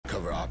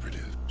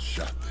operative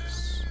shot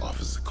this off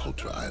of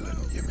Socotra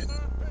Island, Yemen.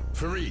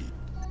 Fareed.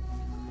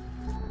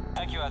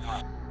 Thank you,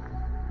 Admiral.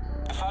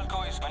 The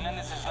Falco is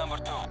Menendez's number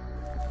 2.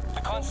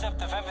 The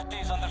concept of empathy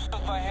is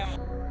understood by him,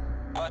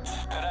 but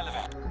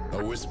irrelevant.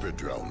 A whisper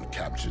drone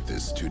captured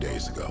this 2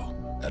 days ago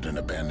at an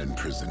abandoned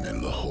prison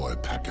in Lahore,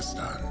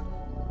 Pakistan.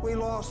 We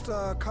lost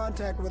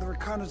contact with a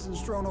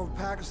reconnaissance drone over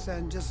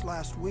Pakistan just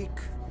last week.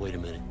 Wait a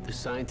minute. The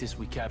scientists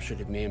we captured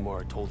at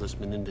Myanmar told us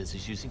Menendez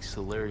is using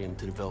Solarium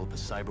to develop a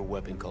cyber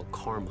weapon called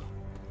Karma.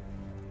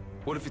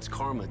 What if it's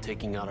Karma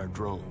taking out our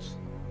drones?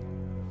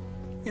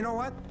 You know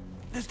what?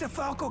 This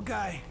DeFalco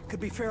guy could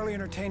be fairly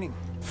entertaining.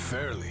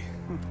 Fairly?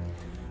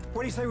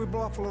 What do you say we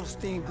blow off a little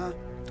steam, huh?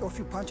 Throw a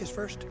few punches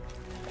first?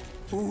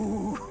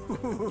 Ooh.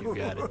 You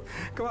got it.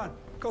 Come on,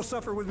 go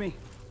suffer with me.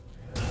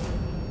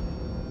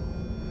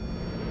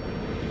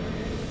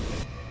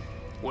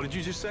 What did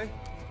you just say?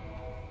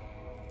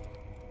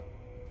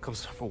 Come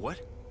suffer what?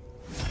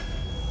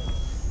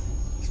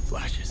 These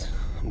flashes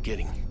I'm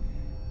getting.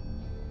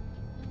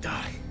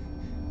 Die.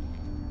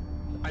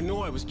 I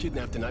know I was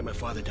kidnapped the night my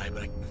father died,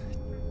 but I could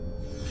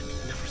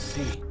never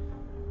see.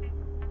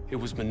 It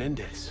was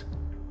Menendez.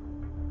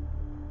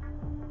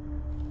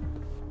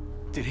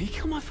 Did he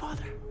kill my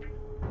father?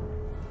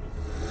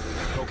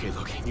 Okay,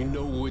 look, you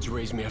know Woods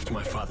raised me after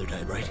my father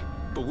died, right?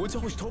 But Woods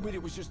always told me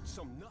it was just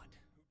some nut.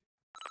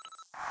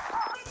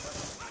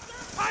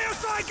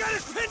 ISI got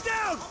us pinned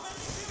down!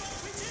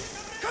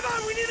 Come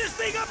on, we need this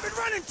thing up and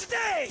running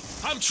today!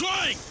 I'm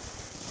trying!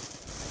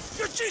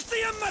 Your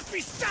GCM must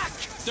be stuck!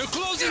 They're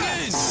closing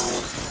in!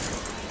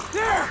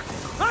 There!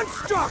 I'm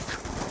stuck!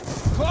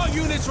 Claw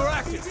units are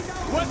active!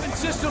 Weapon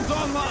systems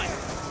online!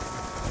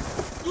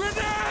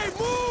 Grenade,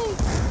 move!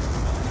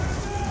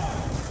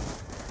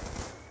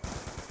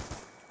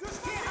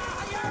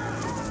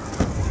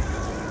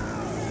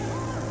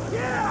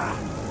 Yeah!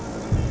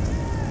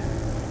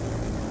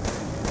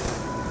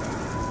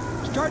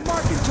 Start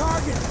marking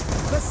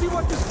targets. Let's see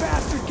what this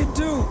bastard can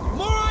do.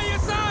 More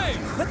ISI!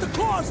 Let the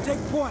claws take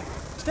point.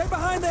 Stay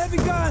behind the heavy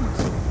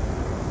guns.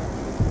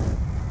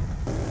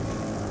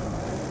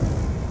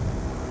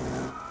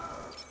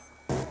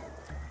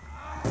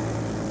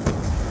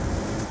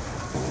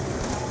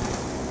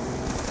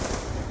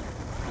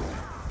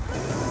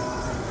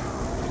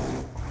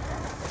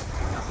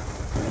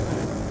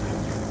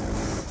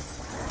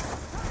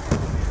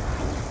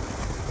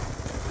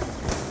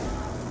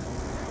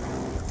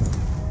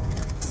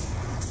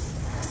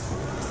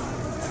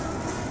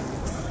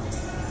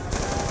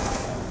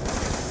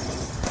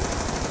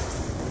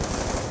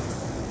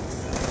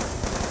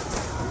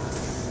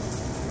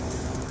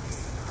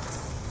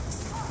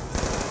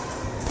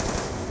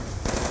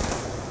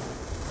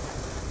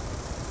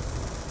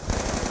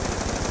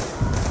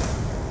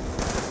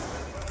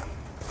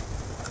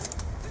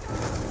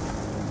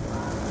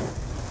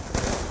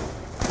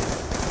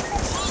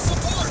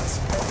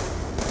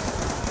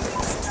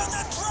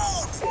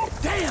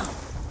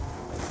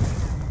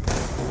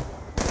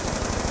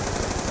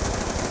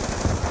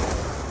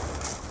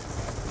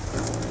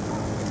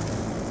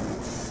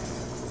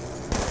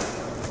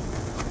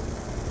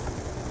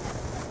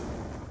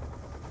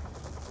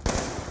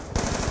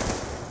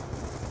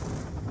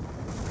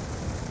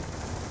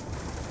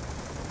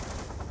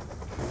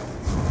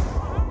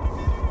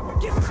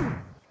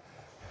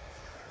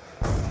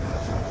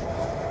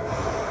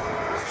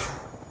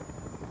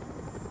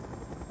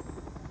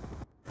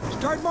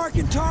 Start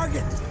marking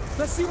targets.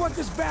 Let's see what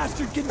this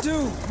bastard can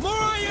do.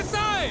 More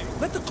ISI!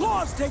 Let the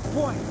claws take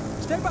point.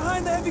 Stay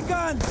behind the heavy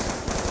guns.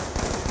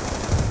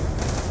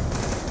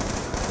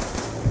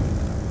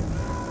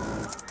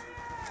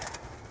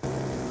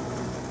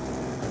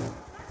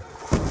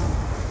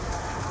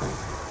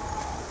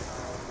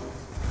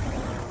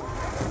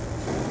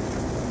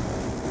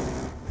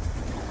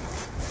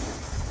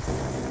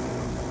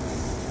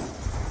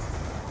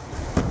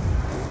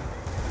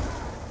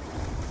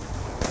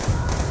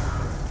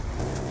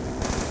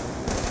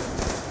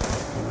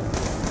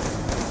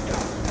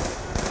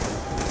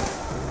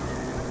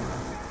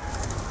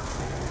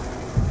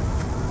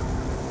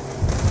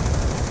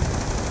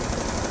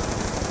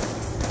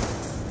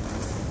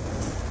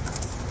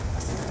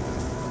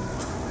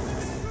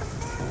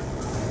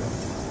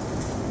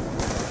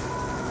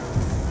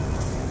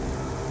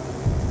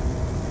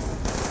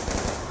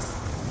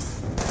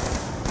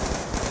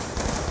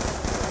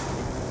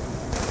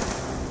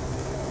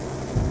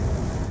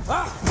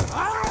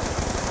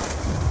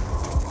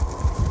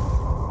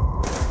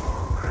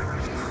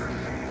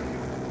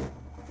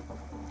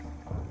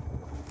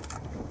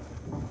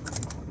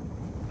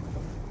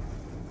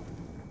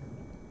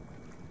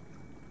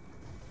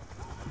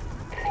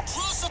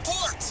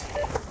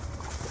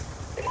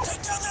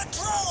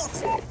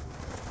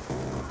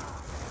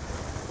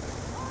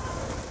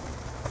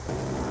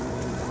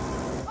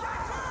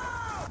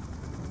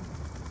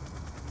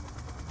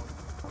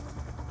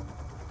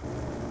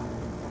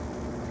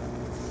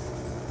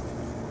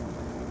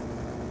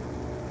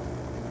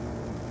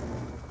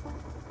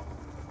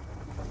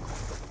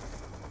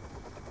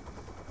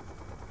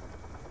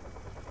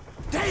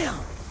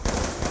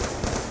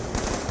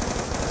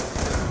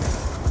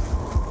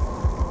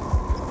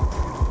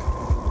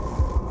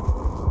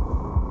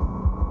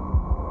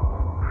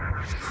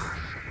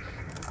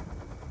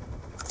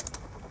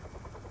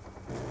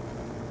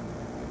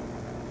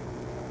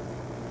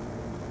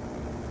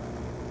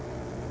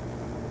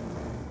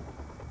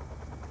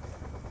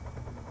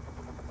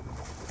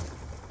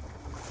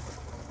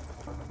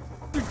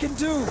 fucking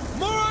do?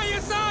 More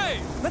ISI!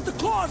 Let the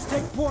claws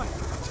take point.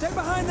 Stay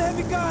behind the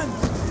heavy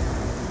guns.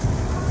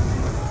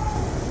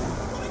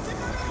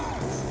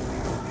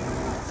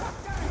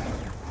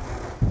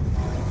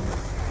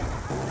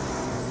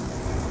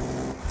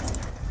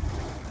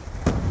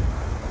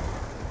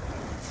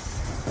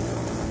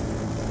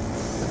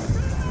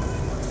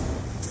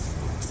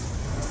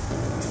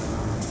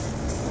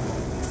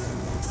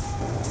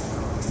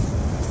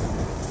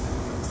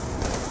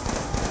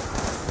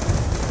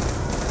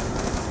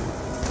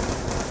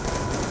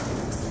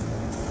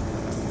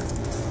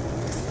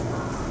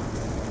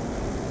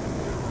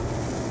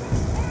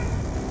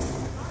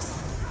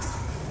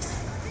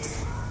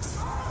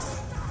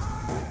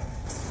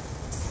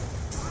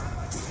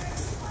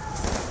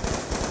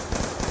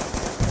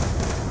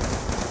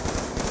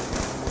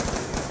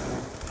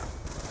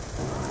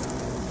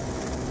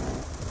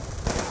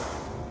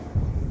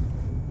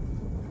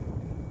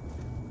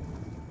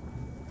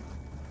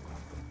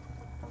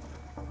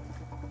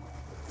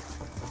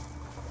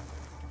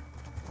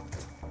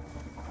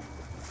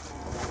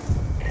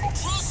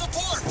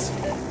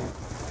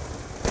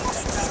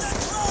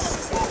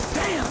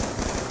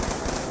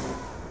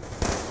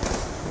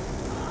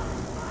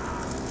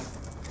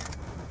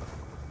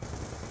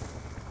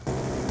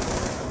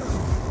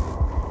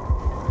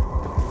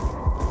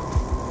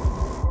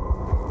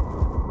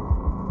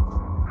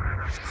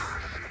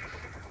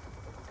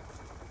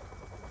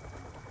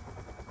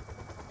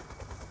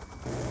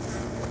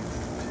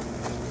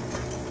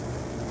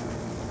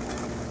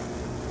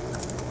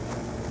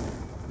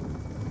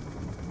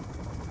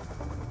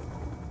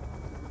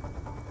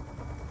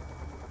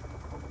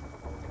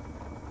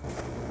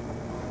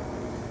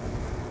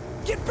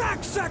 Get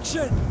back,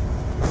 section!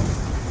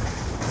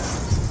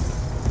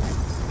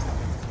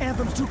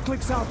 Anthem's 2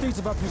 clicks southeast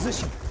of our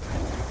position.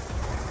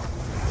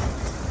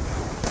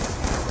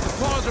 The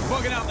claws are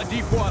bugging out in the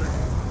deep water.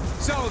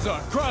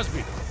 Salazar,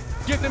 Crosby,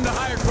 get them to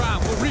higher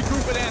ground. We'll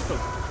regroup at Anthem.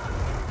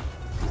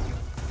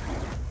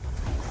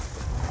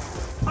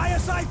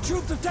 ISI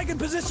troops have taken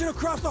position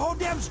across the whole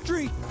damn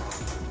street.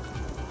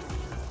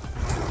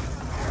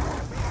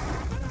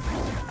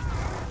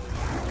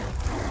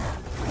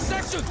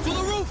 Section, to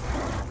the roof!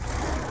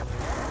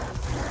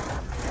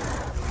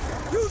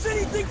 Use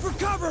anything for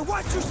cover!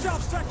 Watch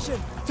yourself,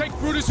 section! Take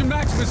Brutus and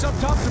Maximus up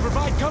top to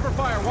provide cover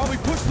fire while we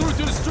push through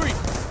to the street.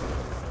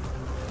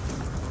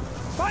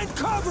 Find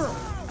cover!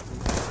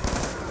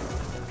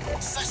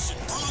 Section,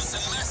 Brutus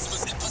and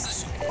Maximus in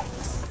position.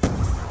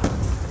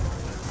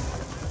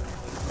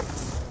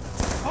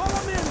 Haul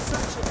them in,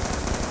 section!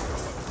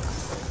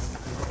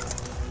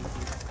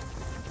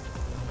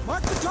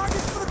 Mark the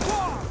targets for the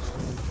claws!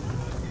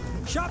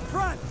 Shot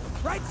front,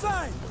 right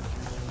side!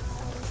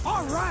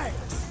 All right!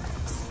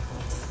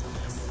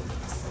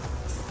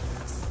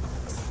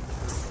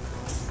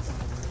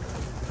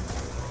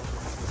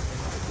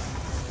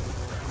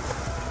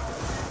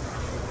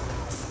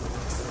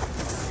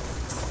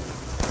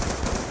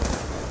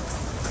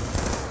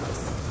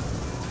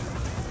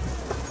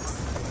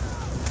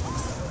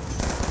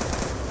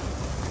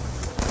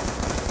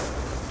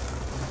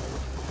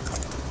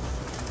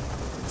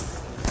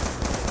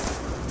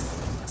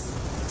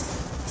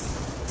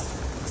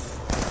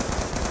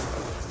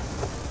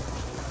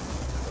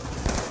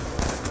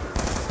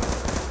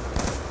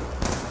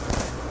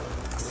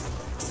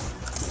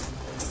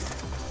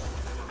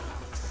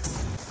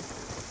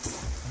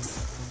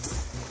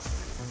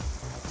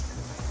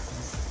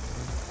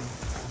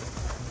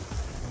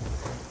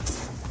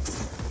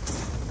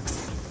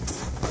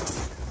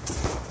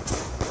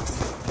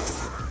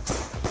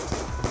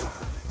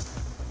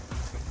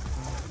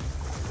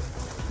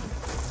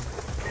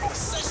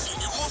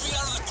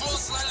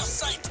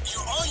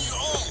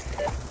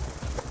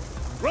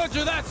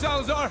 Roger that,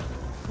 Salazar!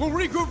 We'll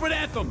regroup at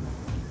Anthem!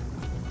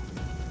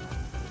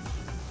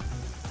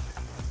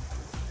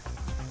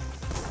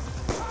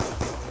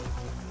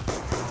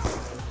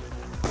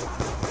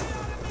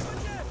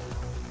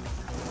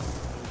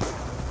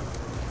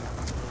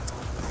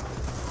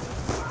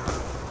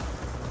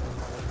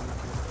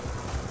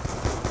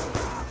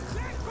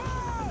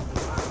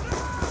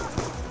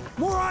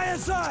 More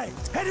ISI!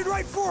 Headed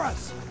right for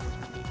us!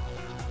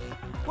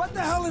 What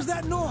the hell is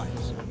that noise?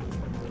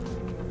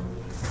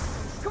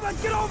 Come on,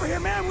 get over here,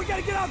 man! We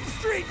gotta get off the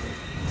street!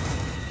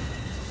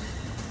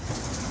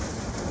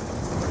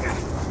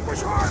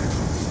 Push hard!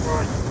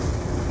 Push!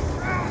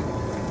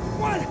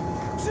 1,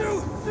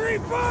 2, 3,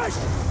 push!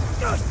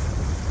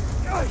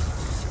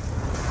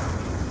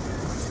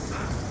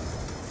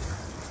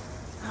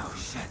 Oh,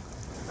 shit.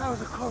 That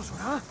was a close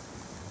one, huh?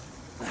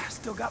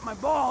 Still got my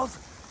balls.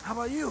 How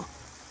about you?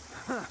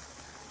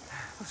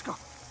 Let's go.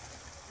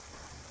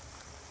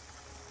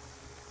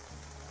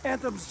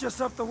 Anthem's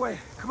just up the way.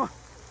 Come on.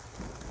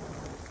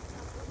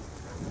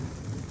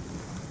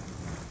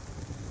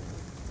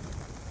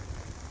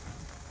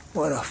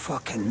 What a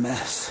fucking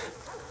mess.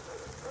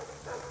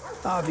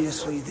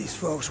 Obviously, these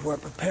folks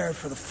weren't prepared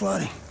for the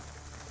flooding.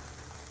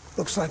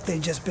 Looks like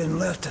they've just been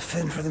left to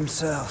fend for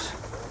themselves.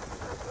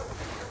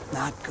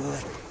 Not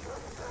good.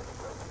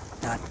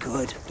 Not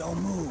good.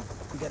 Don't move.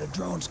 We got a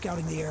drone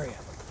scouting the area.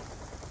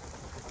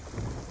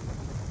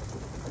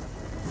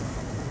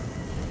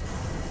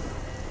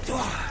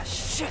 Ah,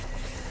 shit!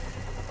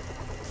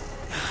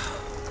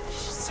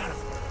 Son of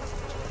a...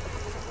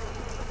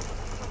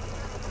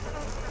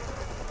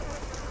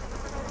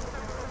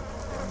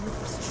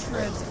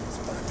 Shreds of these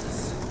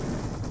boxes.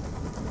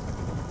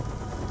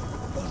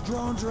 Those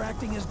drones are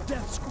acting as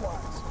death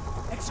squads,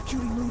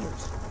 executing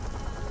looters.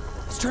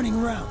 It's turning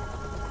around.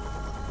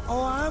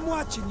 Oh, I'm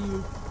watching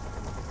you.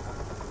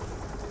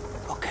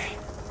 Okay,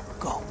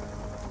 go.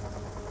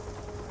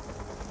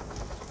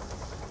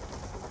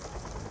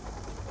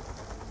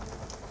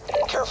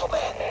 Careful,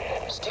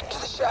 man. Stick to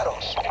the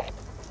shadows.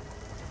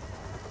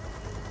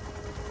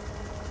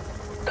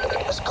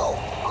 Let's go.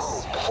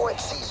 Move before it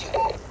sees you.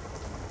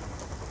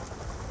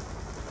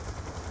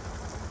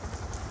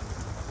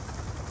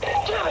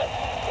 Damn it!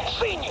 It's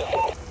seen you!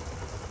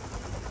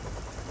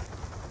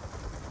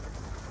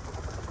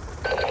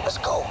 Let's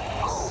go.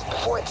 Move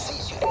before it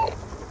sees you.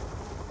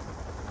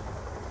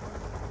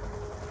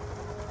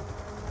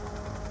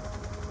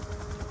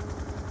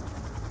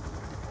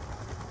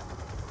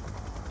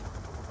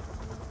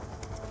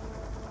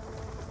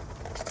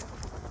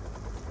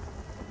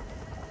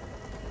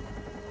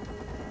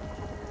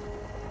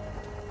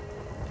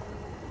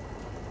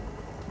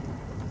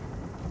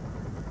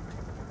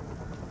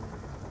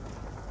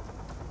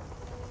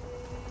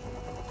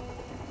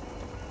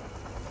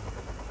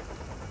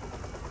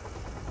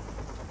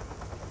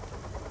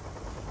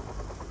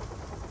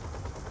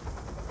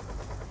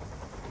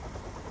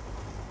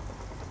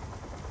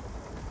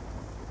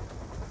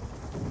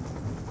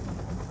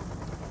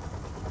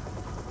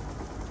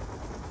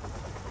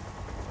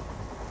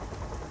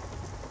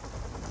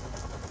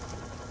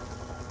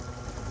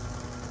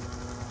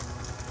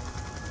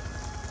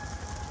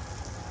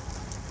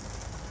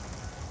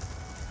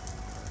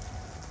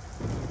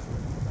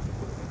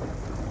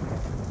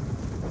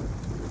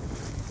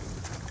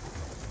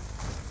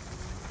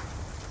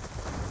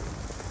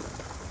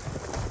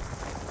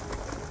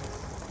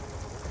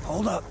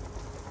 Hold up.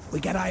 We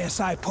got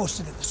ISI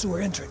posted at the sewer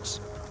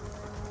entrance.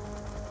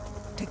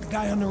 Take the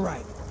guy on the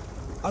right.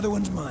 Other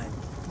one's mine.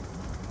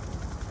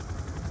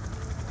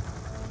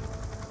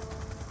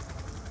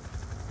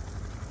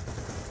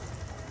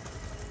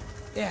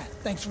 Yeah,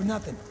 thanks for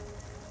nothing.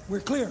 We're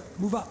clear.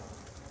 Move up.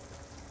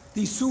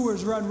 These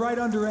sewers run right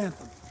under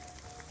Anthem.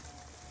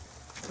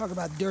 Talk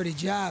about dirty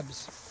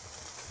jobs.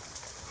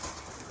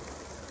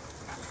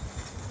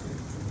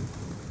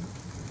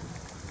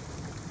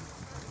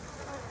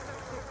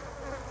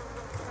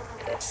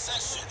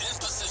 Section in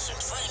position.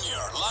 Train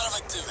yard. A lot of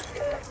activity.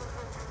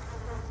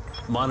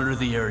 Monitor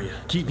the area.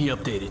 Keep me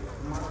updated.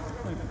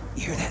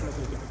 You hear that?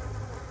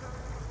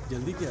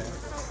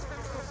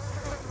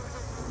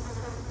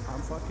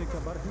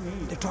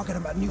 They're talking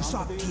about new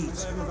soft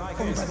teas over by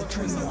the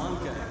train yard.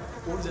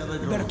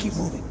 We better keep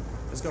moving.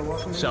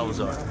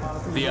 Salazar,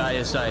 the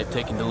ISI have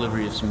taken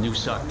delivery of some new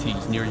sock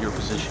tees near your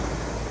position.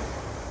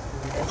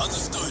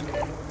 Understood.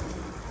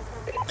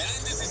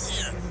 Menendez is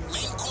here.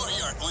 Main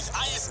courtyard with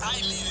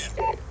ISI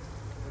leading.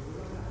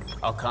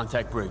 I'll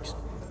contact Briggs.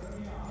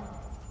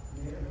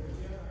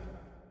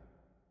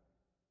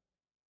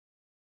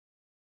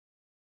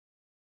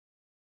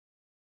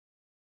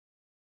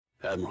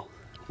 Admiral,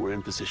 we're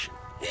in position.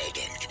 Well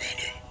done,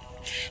 Commander.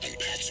 I'm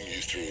patching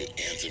you through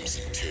Anthem's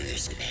interior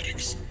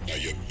schematics. Now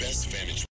your best vantage